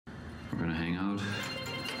out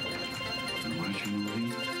and watch a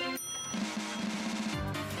movie.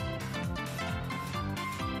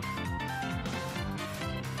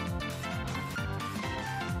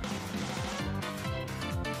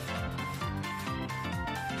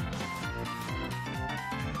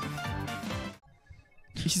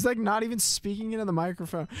 He's like not even speaking into the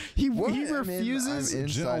microphone. He refuses. I'm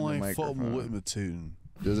inside the microphone. Whitman.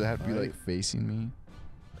 Does it have to be like facing me?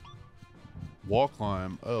 Wall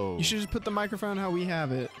climb. Oh. You should just put the microphone how we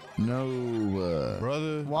have it. No,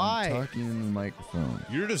 brother. Why? I'm talking in the microphone.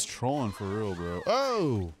 You're just trolling for real, bro.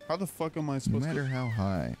 Oh, how the fuck am I No supposed matter to? how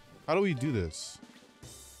high. How do we do this?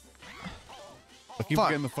 I keep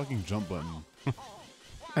forgetting the fucking jump button.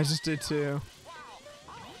 I just did too.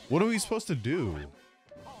 What are we supposed to do?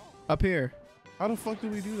 Up here. How the fuck do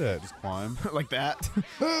we do that? Just climb? Like that.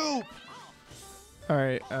 Help! All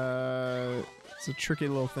right. It's a tricky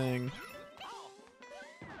little thing.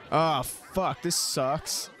 Oh fuck! This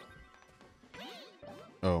sucks.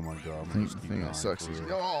 Oh my god! The thing that sucks is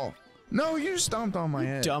y'all. No, you stomped on my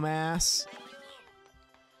head. Dumbass.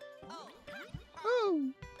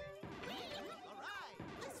 Ooh.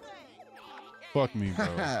 Fuck me, bro.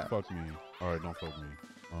 Fuck me. All right, don't fuck me.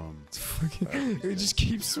 We just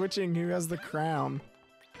keep switching who has the crown.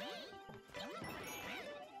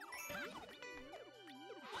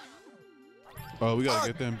 Oh, we gotta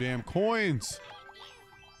get them damn coins.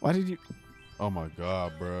 Why did you? Oh my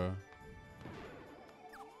god, bro.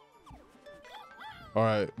 All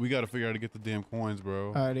right, we gotta figure out how to get the damn coins,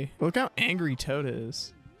 bro. Alrighty. Look how angry Toad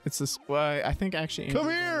is. It's this. Well, I think actually. Come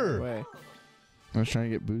Angry's here! the way. I was trying to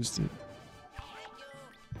get boosted.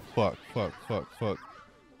 Fuck, fuck, fuck, fuck.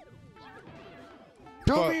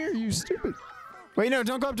 Come here, you stupid. Wait, no,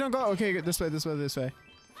 don't go up, don't go. Okay, this way, this way, this way.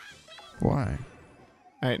 Why?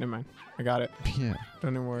 All right, never mind. I got it. Yeah.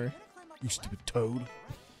 Don't even worry. You stupid toad.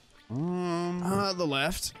 The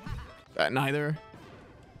left. Neither.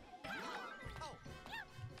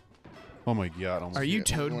 Oh my god. Are you Yeah,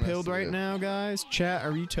 toad everyone has pilled to right live. now, guys? Chat,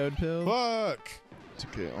 are you toad pilled? Fuck! It's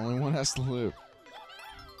okay. Only one has to live.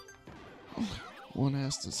 One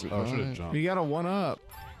has to Oh, I survive. should have jumped. You got a one up.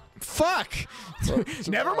 Fuck!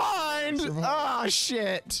 Never mind! Survive. Ah,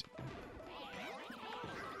 shit!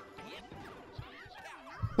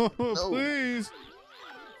 Please.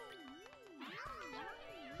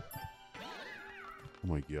 Oh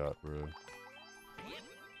my god, bro.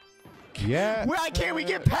 Yeah. Why can't we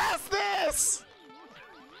get past this?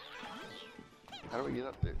 How do we get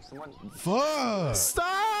up there? Someone. Fuck.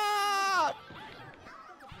 Stop!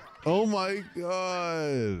 Oh my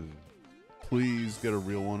god. Please get a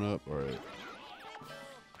real one up. All right.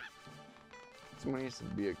 Someone needs to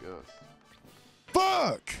be a ghost.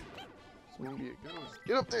 Fuck. Someone be a ghost.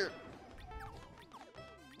 Get up there.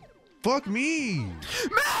 Fuck me.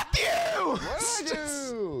 Matthew! What did I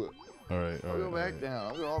do? All right. All I'll right. go back down.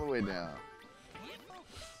 I'll go all the way down.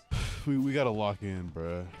 We gotta lock in,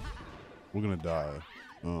 bruh. We're gonna die.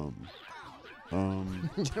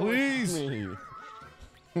 Please.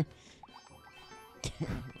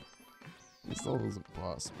 This level is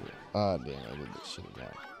impossible. Ah, damn, I did that shit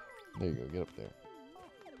again. There you go, get up there.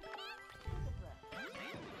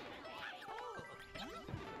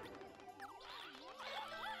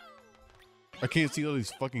 I can't see all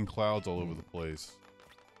these fucking clouds all over the place.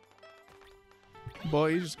 Boy,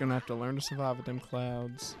 you're just gonna have to learn to survive with them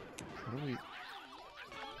clouds. How do we...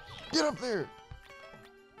 Get up there!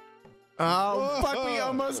 Oh, fuck, we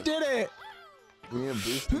almost did it! We need to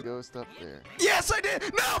boost the ghost up there. Yes, I did!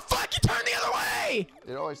 No, fuck, you turned the other way!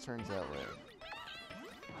 It always turns that way.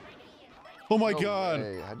 Oh my No god.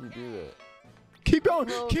 way. How'd you do that? Keep going,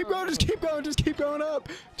 No, keep no, going, no. just keep going, just keep going up.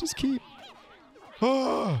 Just keep.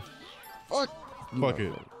 Ah. Fuck! Fuck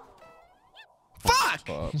it. Fuck!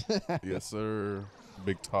 Top. Yes, sir.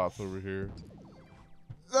 Big tops over here.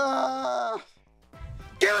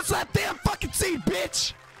 Give us that damn fucking seed,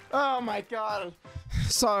 bitch! Oh my god.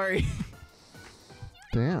 Sorry.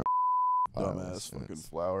 Damn. Dumbass fucking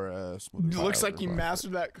flower ass. Looks like you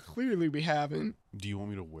mastered that. Clearly we haven't. Do you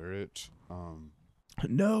want me to wear it?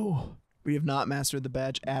 No. We have not mastered the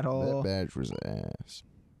badge at all. That badge was ass.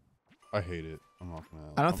 I hate it. I'm not gonna.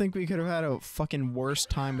 I don't think we could have had a fucking worse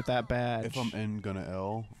time with that badge. If I'm N gonna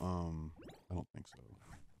L, I don't think so.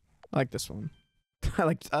 I like this one. I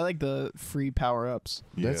like the free power-ups.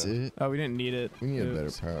 That's Yeah. it. Oh, we didn't need it. We need a better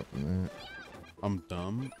Oops. power up than that. I'm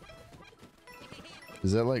dumb.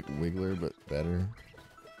 Is that like Wiggler but better?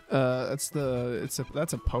 That's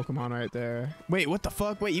a Pokemon right there. Wait, what the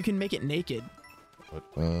fuck? Wait, you can make it naked.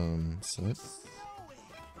 So that's...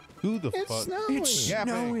 Who the It's fuck? snowing. It's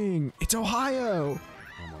Yapping. snowing. It's Ohio.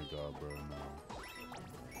 Oh my god, bro.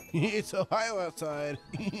 No. It's Ohio outside.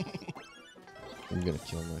 I'm gonna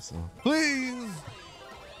kill myself. Please.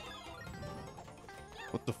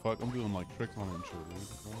 What the fuck? I'm doing like tricks on it and shit,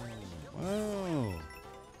 dude. Wow.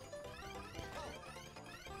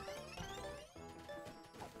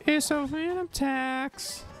 It's a random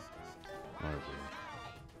tax. Alright,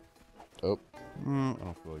 Oh, I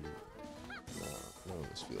don't feel like it. no, none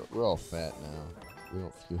of us feel. We're all fat now. We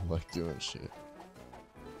don't feel like doing shit.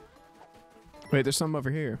 Wait, there's some over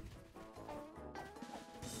here.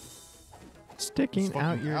 Sticking Fucking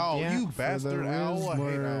out your owl, gap you for bastard the owl. I hate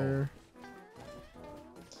Rizzler.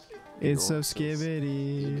 It's so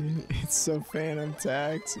skibbity. It's so Phantom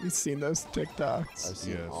Tax. You've seen those TikToks. I've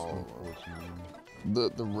seen Yes, all of them. unfortunately.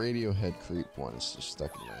 The Radiohead creep one is just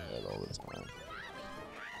stuck in my head all the time.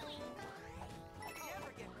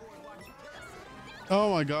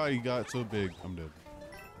 Oh my god, he got so big. I'm dead.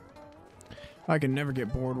 I can never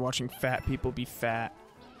get bored watching fat people be fat.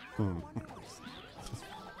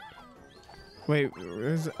 Wait,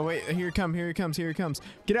 wait, here he comes, here he comes, here he comes.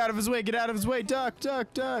 Get out of his way, get out of his way, duck,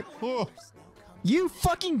 duck, duck. Oh. You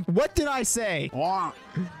fucking, what did I say? Wah.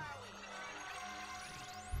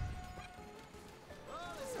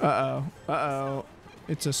 Uh-oh, uh-oh.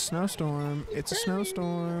 It's a snowstorm, it's a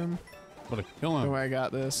snowstorm. I'm gonna kill him. Oh, I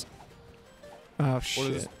got this. Oh,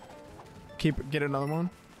 shit. is- Get another one?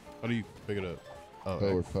 How do you pick it up? Oh,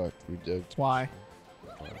 Oh, we're X. fucked. We dug. Why?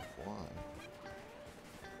 Why?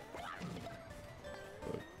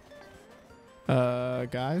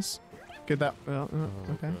 Guys? Get that, well,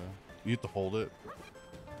 okay. You have to hold it.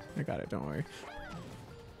 I got it, don't worry.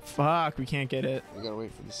 Fuck, we can't get it. We gotta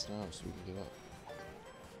wait for the snow so we can get up.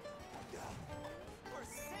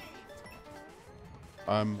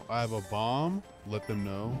 I have a bomb. Let them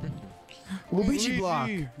know. Luigi block.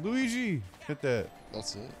 Luigi, hit that.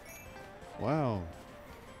 That's it. Wow.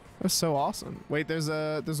 That's so awesome. Wait, there's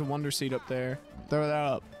a wonder seed up there. Throw that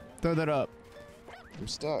up. Throw that up. We're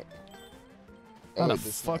stuck. How the wait,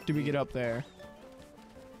 this fuck do we get up there?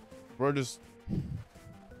 We're just.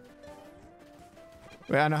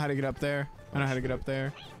 Wait, I know how to get up there. I know how to get up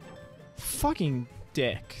there. Fucking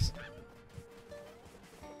dick.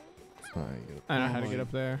 Fine, I know how to get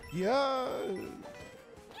up there. yeah.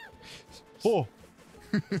 Oh.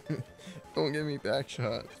 Don't give me back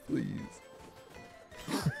shots, please.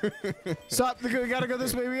 Stop! We gotta go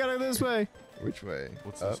this way. We gotta go this way. Which way?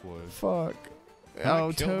 What's Up? this way? Fuck. Can I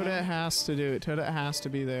Oh, kill Toadette him? has to do it. Toadette has to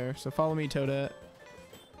be there. So follow me, Toadette.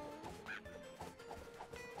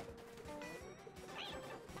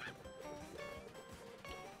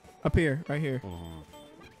 Up here, right here. Hold on.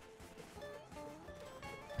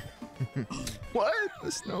 What?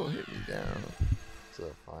 The snow hit me down. So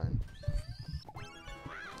fine.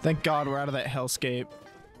 Thank God we're out of that hellscape.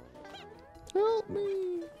 Help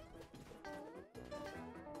me.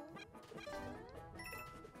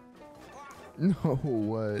 No,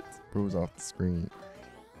 what? Bro's off the screen.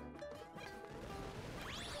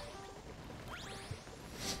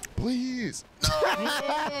 Please.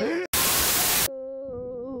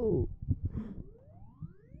 No.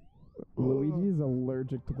 Luigi's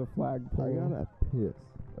allergic to the flagpole. I gotta piss.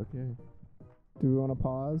 Okay. Do we want to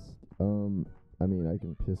pause? I mean, I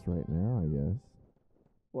can piss right now, I guess.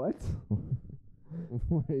 What?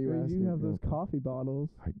 Why are you asking? You have those me? coffee bottles.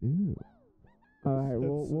 I do. All right,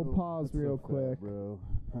 we'll pause That's real so quick. fat, bro.